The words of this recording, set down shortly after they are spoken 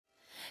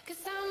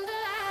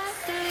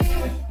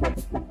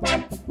Good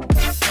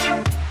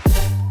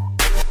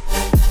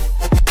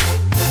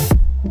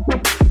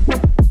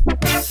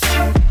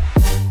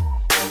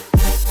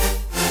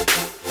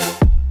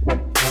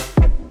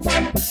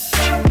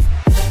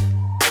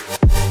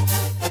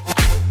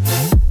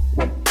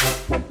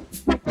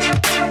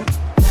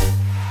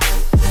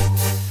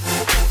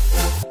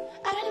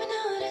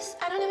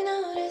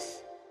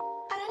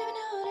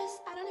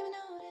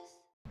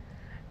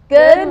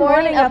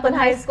morning, Upland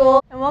High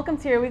School, and welcome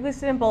to your weekly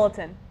student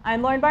bulletin.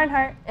 I'm Lauren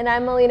Barnhart. And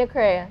I'm Melina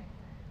Correa.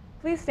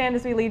 Please stand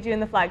as we lead you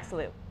in the flag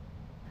salute.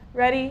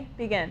 Ready,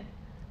 begin.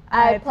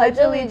 I pledge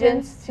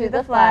allegiance to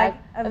the flag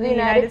of the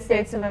United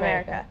States of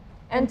America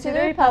and to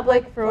the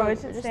republic for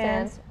which it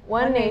stands,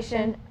 one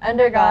nation,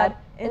 under God,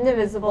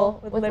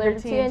 indivisible, with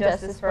liberty and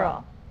justice for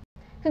all.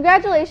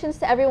 Congratulations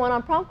to everyone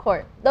on prom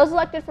court. Those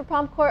elected for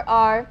prom court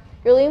are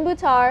Yurleen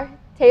Boutar,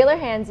 Taylor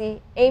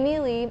Hansey, Amy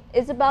Lee,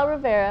 Isabel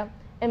Rivera,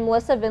 and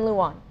Melissa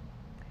Vinluan.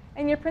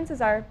 And your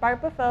princes are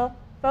Bart Buffo,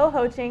 Bo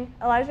Hoching,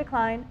 Elijah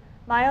Klein,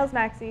 Miles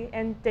Maxey,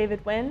 and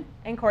David Wynn,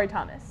 and Corey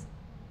Thomas.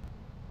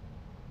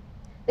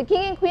 The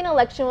King and Queen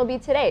election will be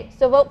today,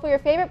 so vote for your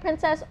favorite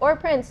princess or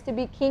prince to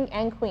be king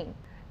and queen.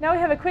 Now we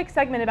have a quick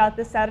segment about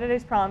this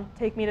Saturday's prom,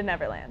 Take Me to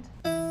Neverland.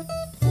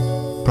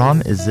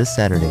 Prom is this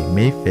Saturday,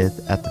 May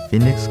 5th at the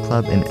Phoenix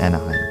Club in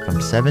Anaheim from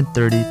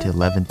 7:30 to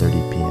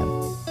 11:30 p.m.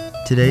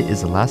 Today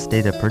is the last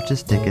day to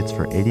purchase tickets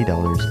for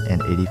 $80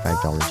 and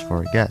 $85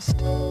 for a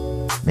guest.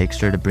 Make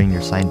sure to bring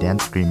your signed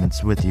dance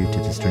agreements with you to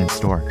the student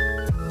store.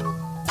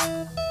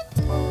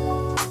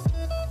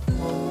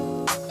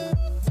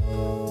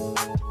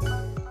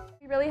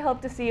 We really hope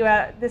to see you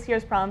at this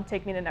year's prom,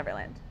 Take Me to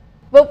Neverland.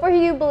 Vote for who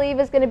you believe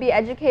is going to be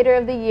Educator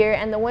of the Year,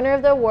 and the winner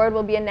of the award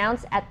will be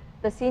announced at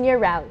the senior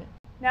rally.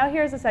 Now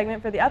here's a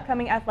segment for the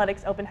upcoming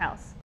athletics open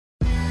house.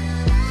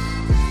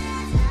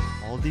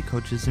 All the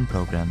coaches and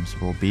programs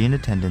will be in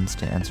attendance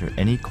to answer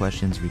any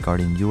questions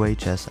regarding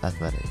UHS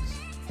athletics.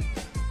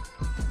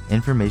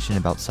 Information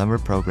about summer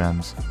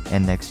programs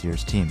and next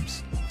year's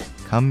teams.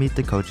 Come meet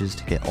the coaches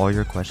to get all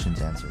your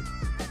questions answered.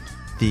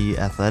 The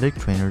athletic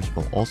trainers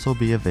will also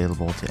be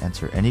available to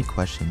answer any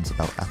questions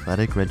about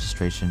athletic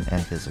registration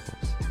and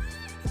physicals.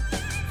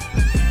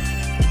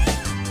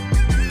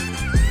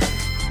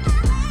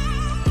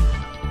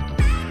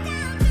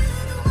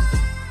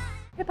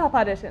 Hip-hop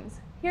auditions.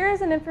 Here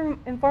is an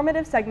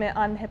informative segment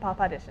on hip-hop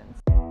auditions.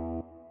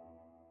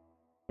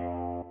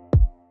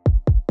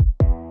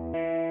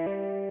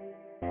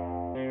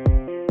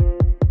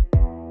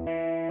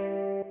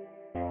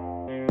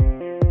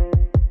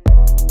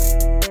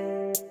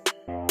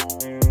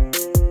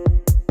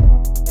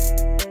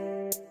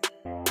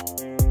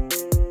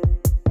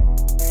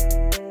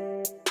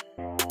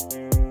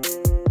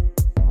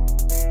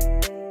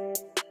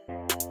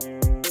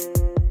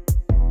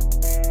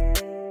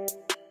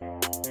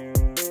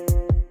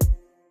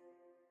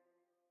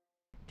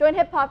 Join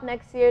Hip Hop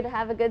next year to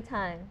have a good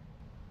time.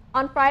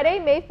 On Friday,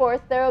 May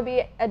 4th, there will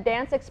be a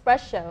Dance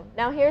Express show.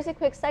 Now here's a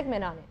quick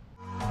segment on it.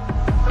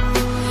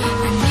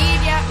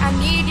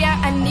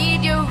 I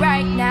need you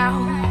right now.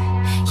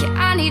 Yeah,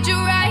 I need you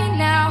right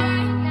now.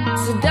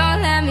 So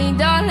don't let me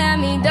down.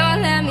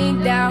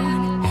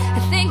 I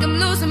think I'm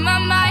losing my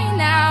mind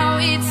now.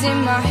 It's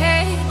in my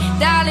head,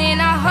 darling,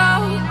 I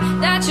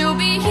hope that you'll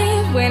be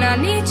here when I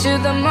need you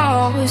the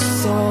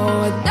most. So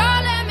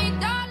don't let me.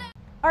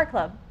 Art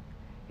Club.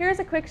 Here's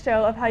a quick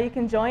show of how you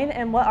can join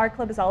and what Art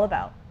Club is all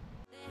about.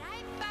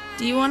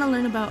 Do you want to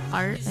learn about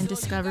art and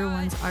discover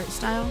one's art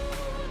style?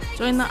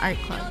 Join the Art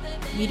Club,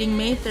 meeting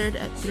May 3rd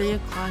at 3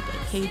 o'clock at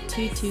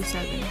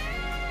K227.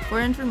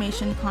 For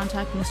information,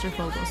 contact Mr.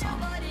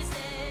 Fogelsong.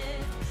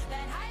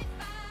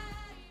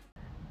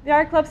 The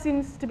Art Club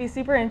seems to be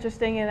super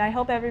interesting, and I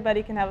hope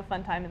everybody can have a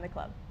fun time in the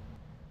club.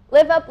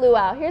 Live Up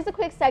Luau. Here's a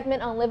quick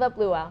segment on Live Up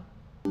Luau.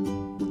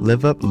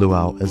 Live Up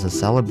Luau is a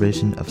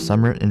celebration of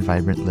summer and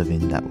vibrant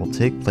living that will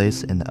take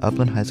place in the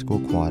Upland High School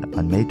Quad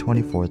on May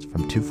 24th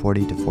from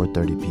 2:40 to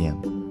 4:30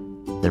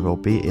 p.m. There will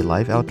be a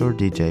live outdoor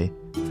DJ,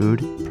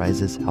 food,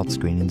 prizes, health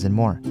screenings, and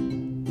more.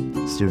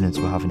 Students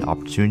will have an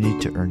opportunity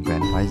to earn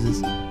grand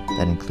prizes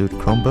that include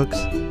Chromebooks,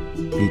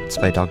 Beats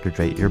by Dr.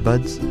 Dre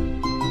earbuds,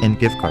 and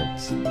gift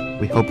cards.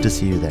 We hope to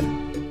see you there.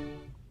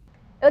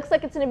 It looks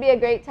like it's going to be a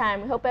great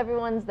time. We hope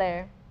everyone's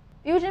there.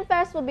 Fusion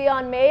Fest will be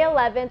on May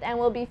 11th and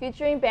will be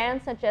featuring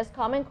bands such as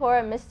Common Core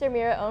and Mr.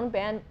 Mira-owned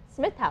band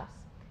Smith House.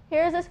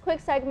 Here is this quick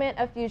segment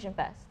of Fusion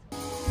Fest.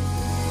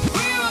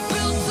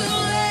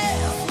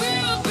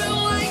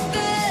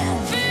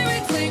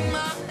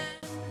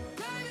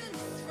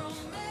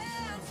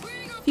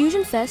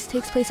 Fusion Fest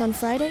takes place on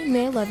Friday,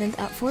 May 11th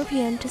at 4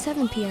 p.m. to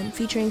 7 p.m.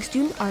 featuring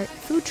student art,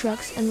 food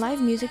trucks, and live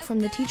music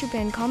from the teacher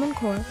band Common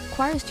Core,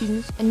 choir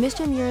students, and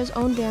Mr. Mira's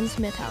own band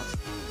Smith House.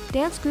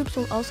 Dance groups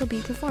will also be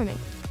performing.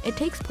 It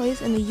takes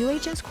place in the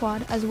UHS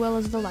Quad as well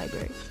as the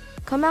library.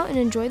 Come out and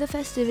enjoy the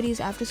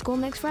festivities after school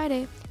next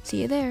Friday.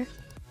 See you there.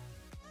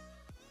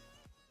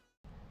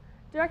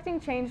 Directing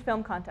Change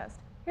Film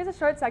Contest. Here's a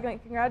short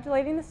segment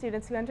congratulating the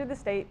students who entered the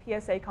state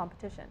PSA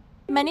competition.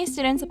 Many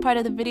students a part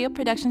of the video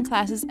production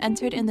classes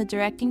entered in the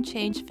Directing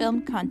Change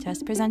film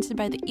contest presented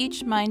by the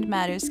Each Mind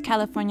Matters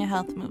California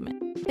Health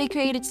Movement. They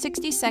created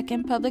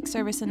 60-second public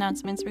service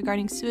announcements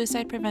regarding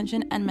suicide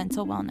prevention and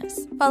mental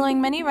wellness. Following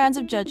many rounds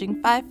of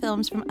judging, 5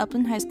 films from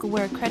Upland High School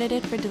were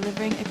accredited for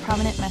delivering a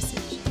prominent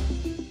message.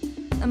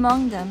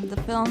 Among them, the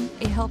film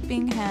A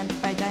Helping Hand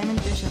by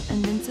Diamond Bishop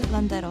and Vincent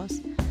Landeros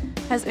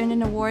has earned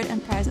an award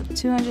and prize of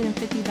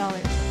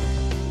 $250.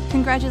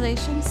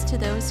 Congratulations to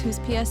those whose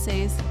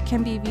PSAs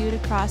can be viewed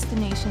across the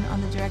nation on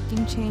the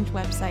Directing Change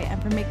website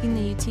and for making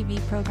the UTV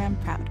program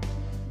proud.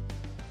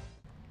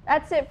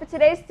 That's it for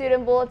today's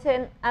Student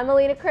Bulletin. I'm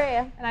Alina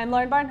Correa. And I'm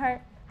Lauren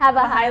Barnhart. Have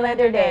a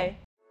Highlander day.